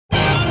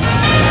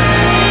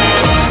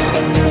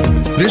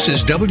This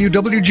is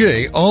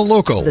WWJ All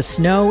Local. The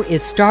snow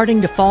is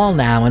starting to fall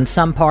now in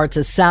some parts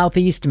of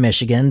southeast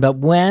Michigan, but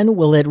when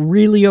will it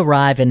really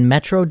arrive in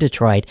Metro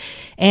Detroit?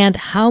 And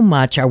how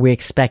much are we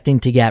expecting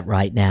to get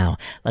right now?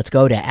 Let's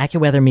go to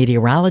AccuWeather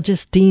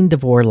meteorologist Dean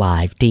DeVore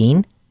live.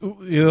 Dean?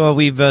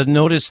 We've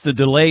noticed the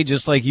delay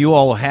just like you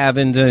all have,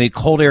 and the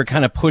cold air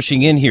kind of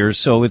pushing in here.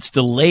 So it's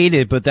delayed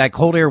it, but that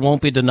cold air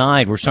won't be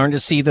denied. We're starting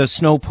to see the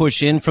snow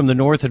push in from the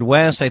north and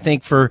west. I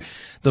think for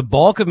the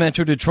bulk of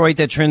Metro Detroit,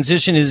 that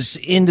transition is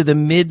into the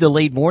mid to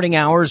late morning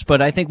hours,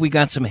 but I think we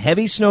got some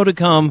heavy snow to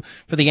come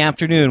for the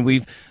afternoon.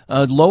 We've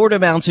lowered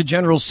amounts in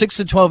general, 6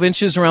 to 12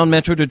 inches around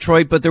Metro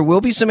Detroit, but there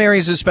will be some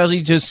areas,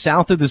 especially just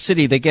south of the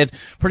city, that get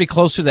pretty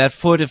close to that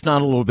foot, if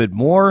not a little bit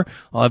more.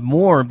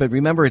 But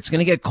remember, it's going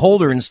to get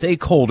colder and stay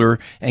colder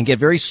and get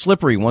very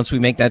slippery once we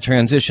make that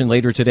transition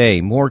later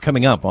today. More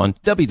coming up on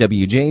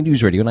WWJ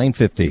News Radio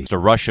 950. It's a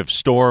rush of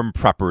storm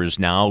preppers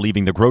now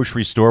leaving the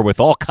grocery store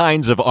with all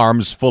kinds of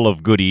arms full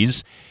of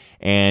goodies,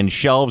 and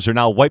shelves are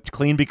now wiped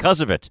clean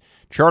because of it.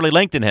 Charlie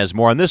Langton has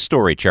more on this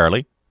story.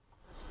 Charlie?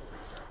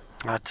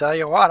 I tell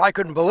you what, I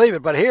couldn't believe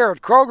it, but here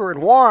at Kroger in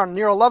Warren,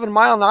 near 11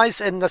 Mile and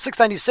Ice and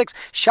 696,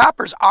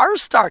 shoppers are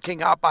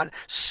stocking up on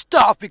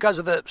stuff because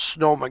of the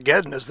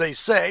snowmageddon, as they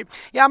say.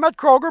 Yeah, I'm at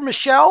Kroger.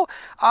 Michelle,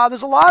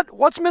 there's a lot.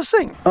 What's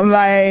missing?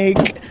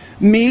 Like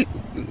meat.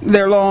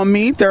 They're low on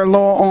meat. They're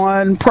low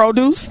on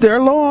produce.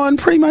 They're low on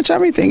pretty much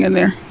everything in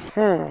there.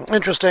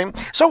 Interesting.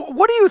 So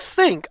what do you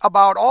think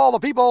about all the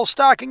people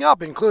stocking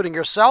up, including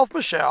yourself,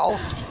 Michelle?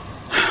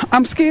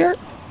 I'm scared,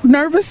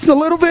 nervous a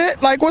little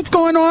bit, like what's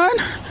going on?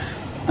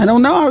 I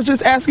don't know. I was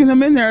just asking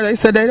them in there. They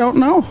said they don't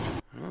know.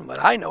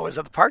 What I know is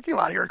that the parking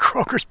lot here at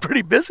Kroger's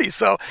pretty busy,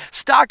 so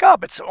stock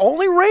up. It's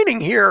only raining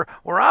here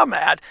where I'm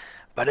at,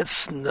 but the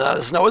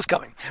snow is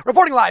coming.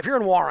 Reporting live here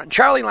in Warren,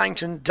 Charlie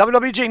Langton,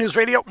 WWJ News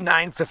Radio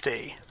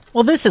 950.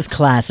 Well, this is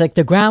classic.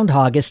 The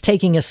groundhog is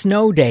taking a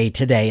snow day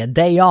today, a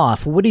day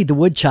off. Woody the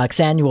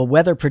Woodchuck's annual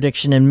weather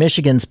prediction in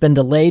Michigan's been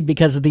delayed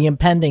because of the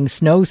impending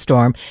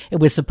snowstorm. It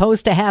was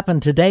supposed to happen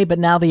today, but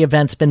now the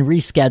event's been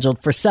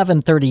rescheduled for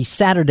 7:30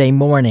 Saturday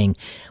morning.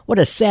 What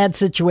a sad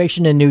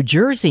situation in New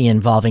Jersey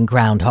involving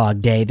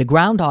Groundhog Day. The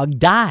groundhog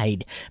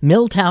died.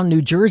 Milltown,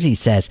 New Jersey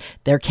says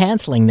they're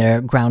canceling their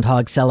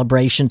groundhog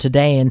celebration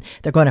today, and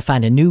they're going to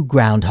find a new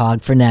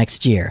groundhog for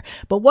next year.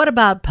 But what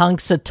about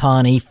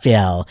Punxsutawney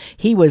Phil?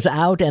 He was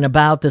out and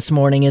about this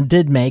morning and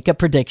did make a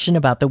prediction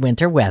about the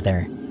winter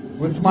weather.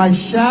 With my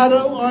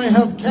shadow I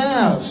have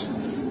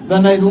cast,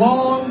 then a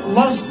long,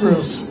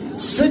 lustrous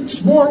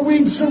 6 more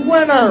weeks of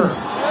winter.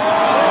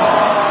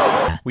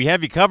 We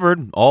have you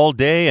covered all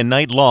day and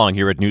night long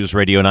here at News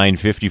Radio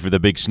 950 for the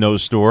big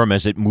snowstorm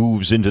as it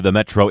moves into the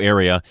metro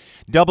area.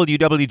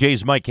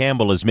 WWJ's Mike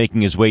Campbell is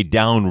making his way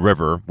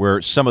downriver,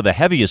 where some of the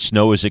heaviest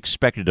snow is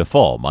expected to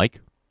fall. Mike?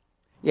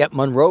 Yep,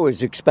 Monroe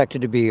is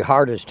expected to be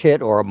hardest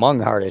hit or among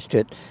hardest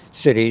hit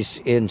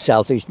cities in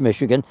southeast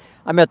Michigan.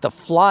 I'm at the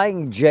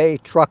Flying J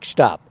truck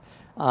stop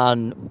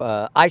on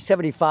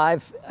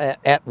I-75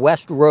 at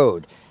West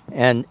Road,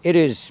 and it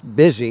is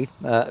busy.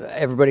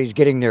 Everybody's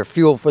getting their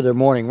fuel for their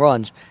morning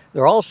runs.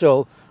 They're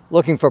also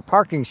looking for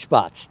parking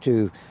spots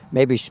to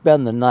maybe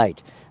spend the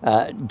night.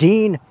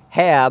 Dean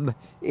Hab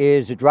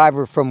is a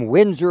driver from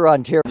Windsor,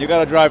 Ontario. You got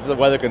to drive for the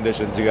weather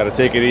conditions. You got to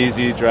take it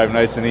easy, drive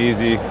nice and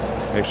easy.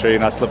 Make sure you're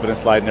not slipping and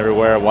sliding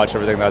everywhere. Watch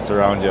everything that's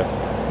around you.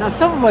 Now,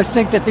 some of us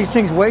think that these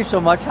things weigh so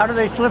much. How do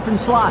they slip and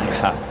slide?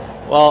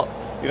 Well,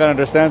 you got to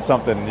understand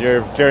something.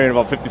 You're carrying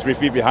about 53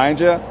 feet behind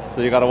you, so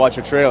you got to watch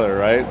your trailer,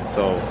 right?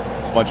 So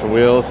it's a bunch of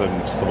wheels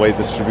and just the weight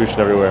distribution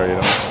everywhere, you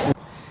know.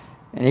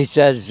 And he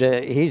says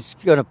he's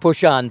going to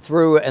push on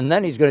through, and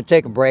then he's going to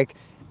take a break,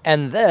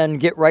 and then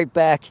get right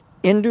back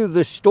into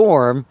the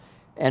storm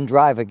and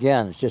drive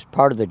again. It's just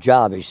part of the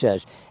job, he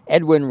says.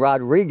 Edwin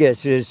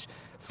Rodriguez is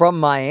from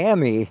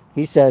Miami.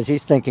 He says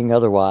he's thinking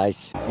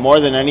otherwise. More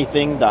than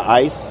anything, the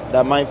ice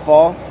that might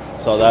fall.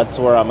 So that's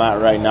where I'm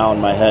at right now in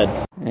my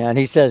head. And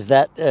he says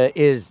that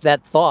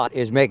thought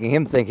is making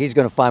him think he's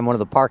going to find one of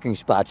the parking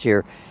spots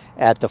here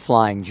at the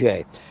Flying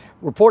J.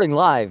 Reporting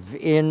live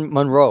in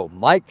Monroe,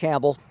 Mike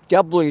Campbell,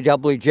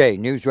 WWJ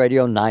News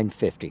Radio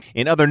 950.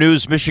 In other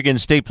news, Michigan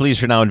State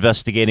Police are now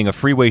investigating a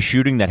freeway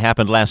shooting that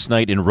happened last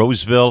night in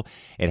Roseville.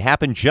 It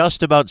happened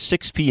just about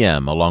 6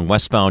 p.m. along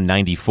westbound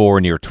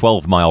 94 near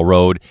 12 Mile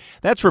Road.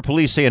 That's where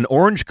police say an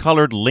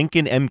orange-colored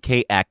Lincoln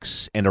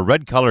MKX and a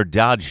red-colored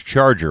Dodge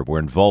Charger were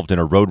involved in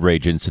a road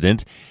rage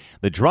incident.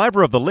 The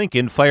driver of the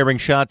Lincoln firing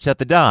shots at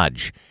the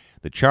Dodge.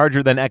 The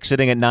Charger then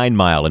exiting at 9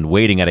 Mile and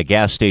waiting at a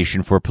gas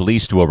station for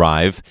police to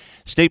arrive.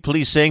 State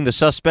police saying the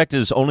suspect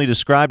is only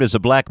described as a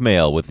black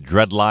male with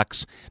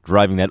dreadlocks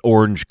driving that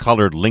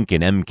orange-colored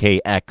Lincoln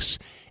MKX.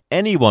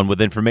 Anyone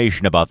with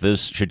information about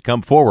this should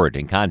come forward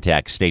and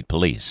contact state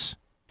police.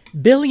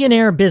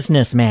 Billionaire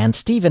businessman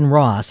Stephen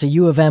Ross, a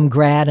U of M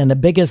grad and the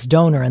biggest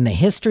donor in the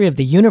history of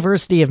the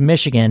University of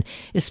Michigan,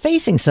 is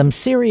facing some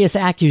serious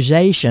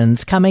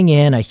accusations coming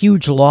in a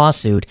huge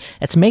lawsuit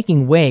that's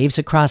making waves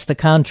across the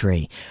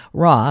country.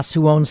 Ross,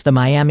 who owns the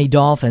Miami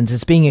Dolphins,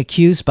 is being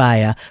accused by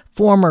a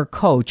former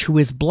coach who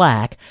is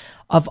black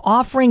of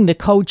offering the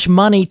coach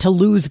money to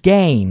lose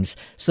games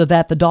so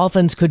that the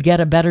Dolphins could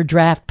get a better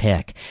draft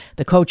pick.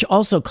 The coach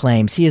also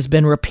claims he has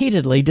been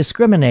repeatedly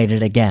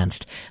discriminated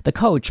against. The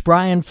coach,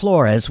 Brian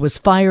Flores, was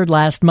fired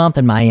last month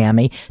in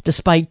Miami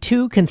despite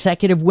 2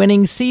 consecutive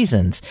winning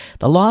seasons.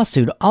 The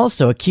lawsuit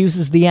also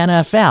accuses the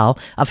NFL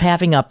of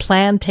having a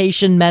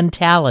plantation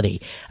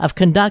mentality, of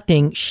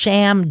conducting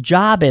sham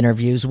job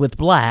interviews with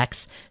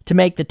blacks to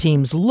make the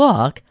teams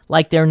look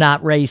like they're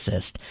not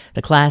racist.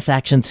 The class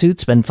action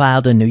suit's been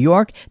filed in New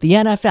York, the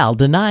NFL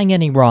denying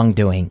any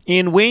wrongdoing.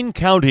 In Wayne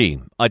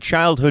County, a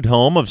childhood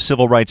home of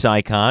civil rights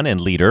icon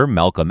and leader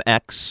Malcolm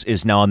X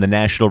is now on the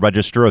National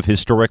Register of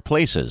Historic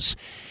Places.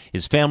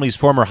 His family's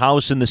former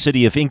house in the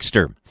city of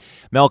Inkster.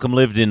 Malcolm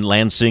lived in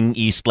Lansing,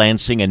 East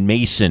Lansing, and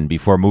Mason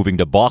before moving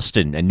to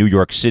Boston and New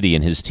York City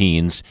in his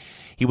teens.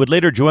 He would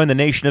later join the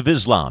Nation of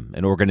Islam,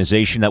 an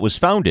organization that was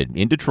founded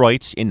in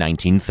Detroit in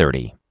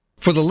 1930.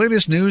 For the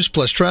latest news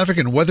plus traffic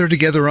and weather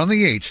together on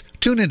the 8s,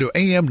 tune into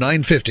AM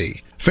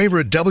 950.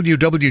 Favorite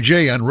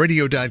WWJ on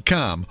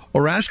radio.com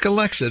or ask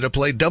Alexa to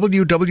play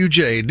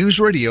WWJ News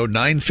Radio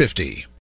 950.